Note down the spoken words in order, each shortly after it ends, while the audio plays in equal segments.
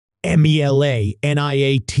Melania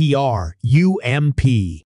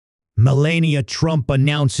Melania Trump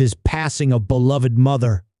announces passing of beloved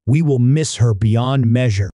mother. We will miss her beyond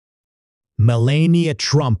measure. Melania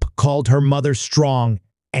Trump called her mother strong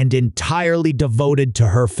and entirely devoted to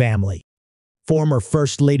her family. Former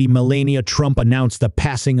First Lady Melania Trump announced the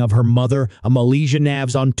passing of her mother, Amalija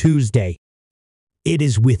Knavs, on Tuesday. It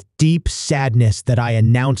is with deep sadness that I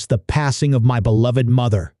announce the passing of my beloved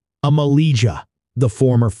mother, Amalija, the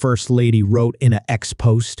former First Lady wrote in an X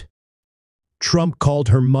post. Trump called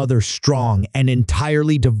her mother strong and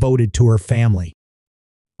entirely devoted to her family.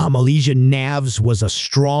 Amalija Knavs was a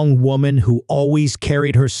strong woman who always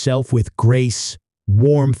carried herself with grace,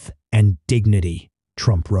 warmth, and dignity,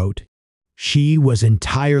 Trump wrote. She was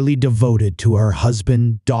entirely devoted to her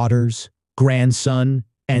husband, daughters, grandson,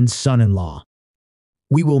 and son-in-law.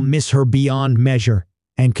 We will miss her beyond measure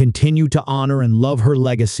and continue to honor and love her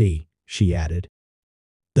legacy, she added.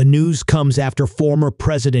 The news comes after former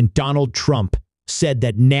President Donald Trump said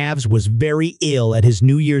that Knavs was very ill at his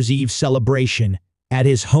New Year's Eve celebration at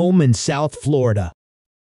his home in South Florida.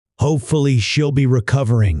 Hopefully she'll be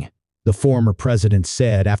recovering, the former president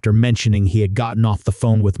said after mentioning he had gotten off the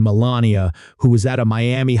phone with Melania, who was at a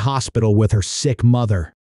Miami hospital with her sick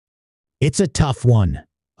mother. It's a tough one,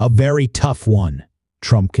 a very tough one,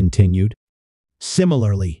 Trump continued.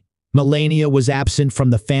 Similarly, Melania was absent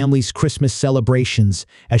from the family's Christmas celebrations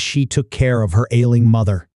as she took care of her ailing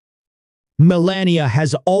mother. Melania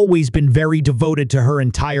has always been very devoted to her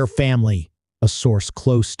entire family, a source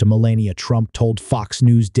close to Melania Trump told Fox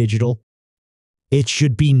News Digital. It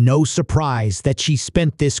should be no surprise that she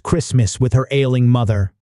spent this Christmas with her ailing mother.